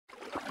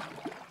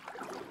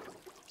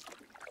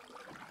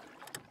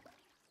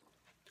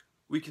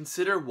We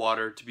consider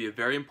water to be a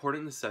very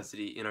important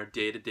necessity in our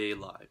day-to-day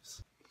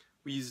lives.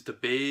 We use it to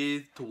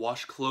bathe, to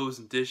wash clothes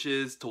and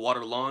dishes, to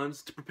water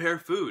lawns, to prepare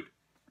food,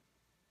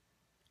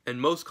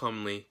 and most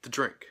commonly, to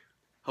drink.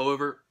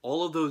 However,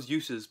 all of those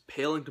uses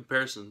pale in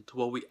comparison to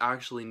what we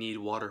actually need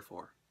water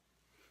for.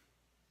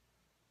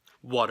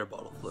 Water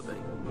bottle flipping.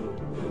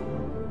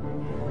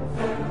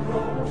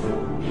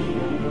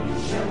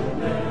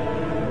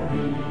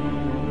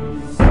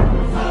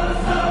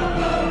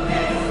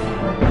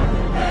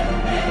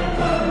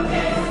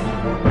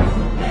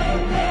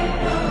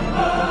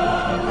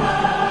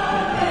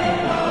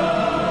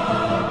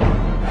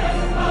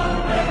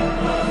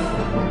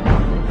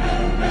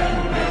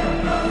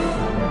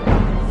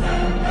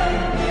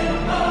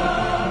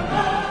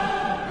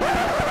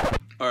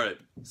 Alright,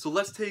 so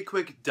let's take a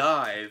quick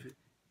dive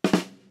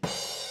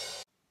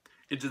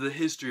into the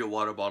history of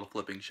water bottle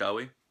flipping, shall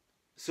we?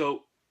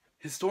 So,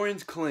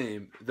 historians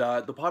claim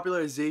that the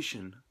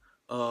popularization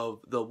of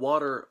the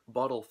water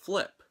bottle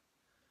flip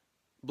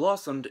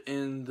blossomed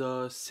in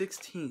the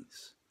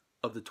 16th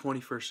of the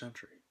 21st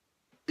century.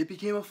 It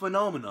became a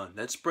phenomenon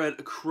that spread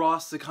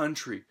across the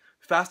country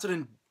faster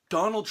than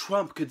Donald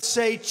Trump could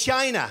say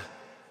China.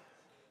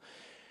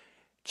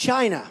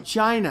 China.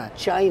 China.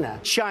 China.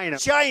 China.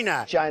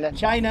 China. China.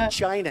 China.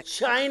 China.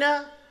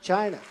 China.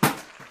 China.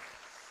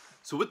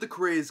 So with the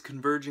craze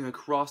converging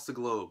across the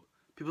globe,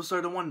 people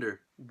started to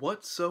wonder,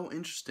 what's so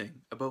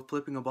interesting about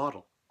flipping a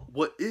bottle?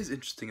 What is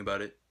interesting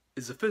about it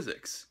is the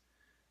physics.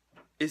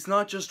 It's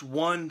not just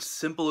one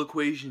simple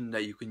equation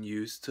that you can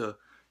use to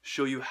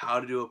show you how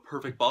to do a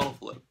perfect bottle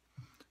flip.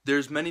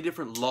 There's many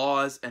different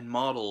laws and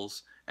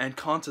models and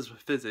concepts of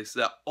physics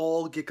that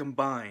all get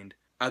combined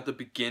at the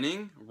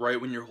beginning, right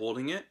when you're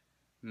holding it,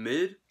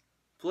 mid,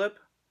 flip,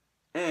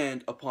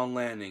 and upon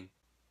landing.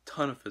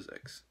 Ton of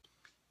physics.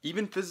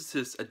 Even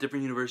physicists at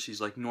different universities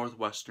like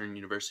Northwestern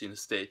University in the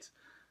States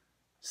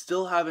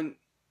still haven't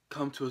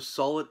come to a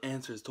solid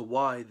answer as to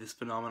why this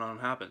phenomenon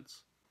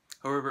happens.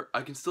 However,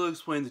 I can still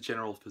explain the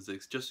general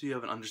physics just so you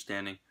have an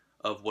understanding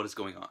of what is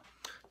going on.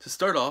 To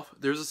start off,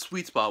 there's a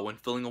sweet spot when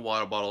filling a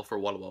water bottle for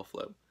a water bottle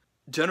flip.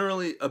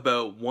 Generally,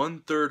 about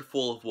 1/3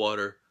 full of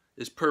water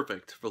is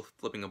perfect for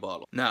flipping a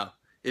bottle. Now,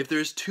 if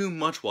there's too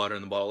much water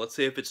in the bottle, let's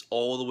say if it's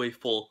all the way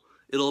full,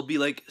 it'll be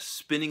like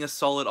spinning a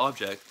solid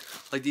object.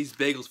 Like these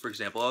bagels, for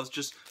example. I was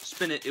just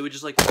spin it, it would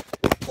just like,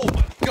 oh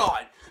my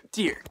god,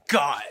 dear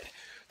god,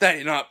 that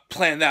did not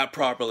plan that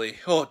properly.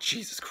 Oh,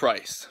 Jesus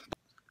Christ.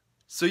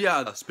 So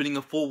yeah, spinning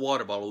a full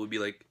water bottle would be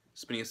like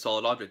spinning a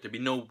solid object. There'd be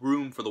no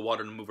room for the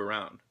water to move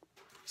around.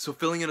 So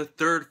filling it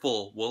 1/3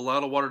 full will allow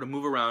the water to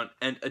move around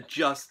and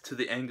adjust to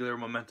the angular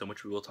momentum,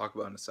 which we will talk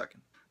about in a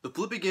second. The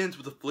flip begins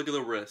with a flick of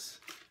the wrist.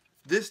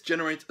 This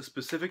generates a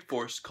specific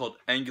force called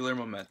angular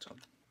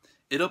momentum.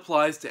 It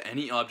applies to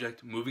any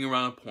object moving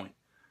around a point,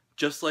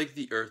 just like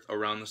the Earth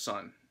around the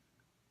Sun.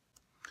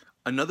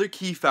 Another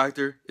key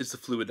factor is the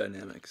fluid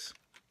dynamics.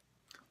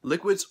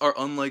 Liquids are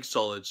unlike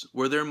solids,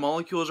 where their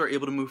molecules are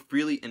able to move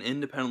freely and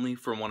independently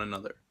from one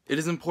another. It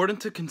is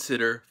important to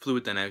consider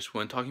fluid dynamics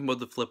when talking about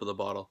the flip of the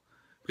bottle,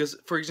 because,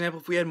 for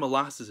example, if we had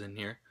molasses in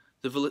here,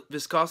 the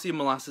viscosity of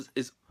molasses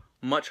is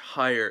much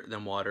higher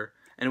than water,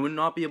 and would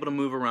not be able to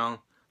move around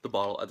the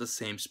bottle at the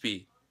same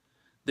speed.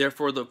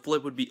 Therefore, the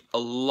flip would be a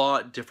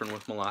lot different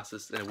with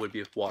molasses than it would be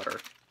with water.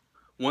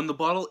 When the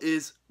bottle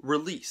is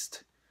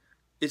released,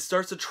 it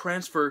starts to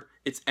transfer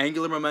its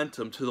angular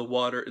momentum to the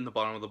water in the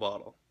bottom of the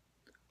bottle.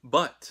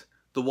 But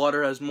the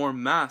water has more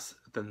mass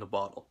than the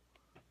bottle.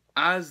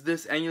 As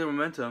this angular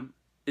momentum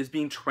is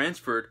being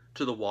transferred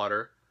to the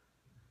water,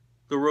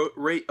 the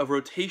rate of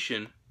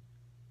rotation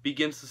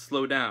begins to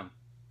slow down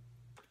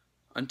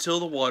until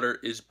the water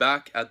is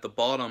back at the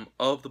bottom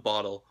of the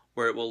bottle,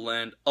 where it will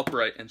land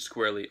upright and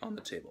squarely on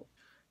the table.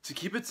 To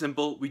keep it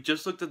simple, we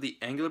just looked at the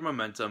angular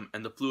momentum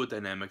and the fluid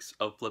dynamics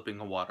of flipping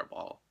a water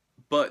bottle.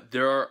 But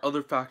there are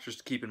other factors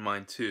to keep in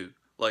mind too,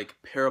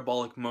 like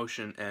parabolic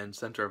motion and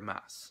center of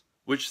mass,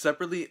 which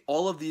separately,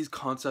 all of these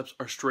concepts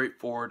are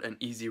straightforward and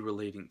easy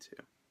relating to.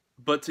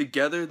 But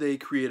together they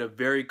create a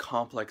very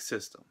complex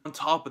system. On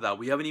top of that,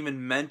 we haven't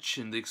even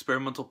mentioned the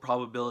experimental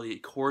probability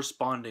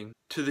corresponding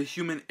to the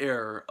human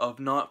error of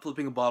not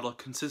flipping a bottle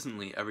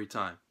consistently every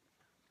time.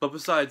 But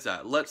besides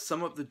that, let's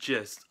sum up the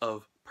gist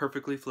of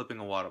perfectly flipping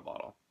a water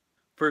bottle.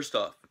 First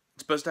off,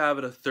 it's best to have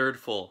it 1/3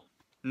 full.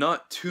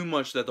 Not too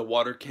much that the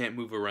water can't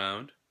move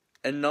around,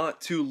 and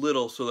not too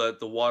little so that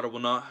the water will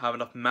not have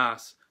enough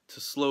mass to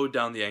slow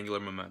down the angular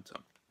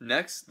momentum.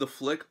 Next, the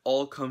flick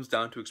all comes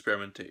down to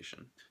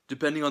experimentation.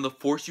 Depending on the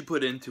force you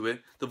put into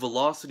it, the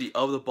velocity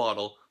of the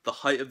bottle,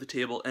 the height of the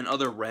table, and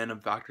other random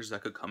factors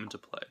that could come into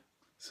play.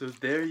 So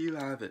there you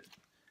have it.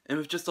 And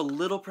with just a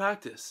little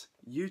practice,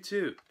 you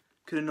too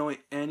could annoy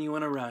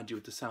anyone around you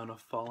with the sound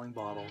of falling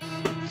bottles.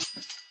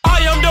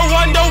 I am the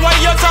one, the way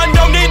your son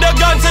don't need a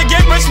gun to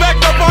get respect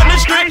up on the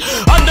street.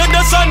 Under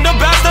the sun, the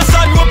bastard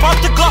son will pop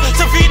the clock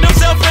to feed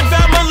himself and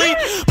family.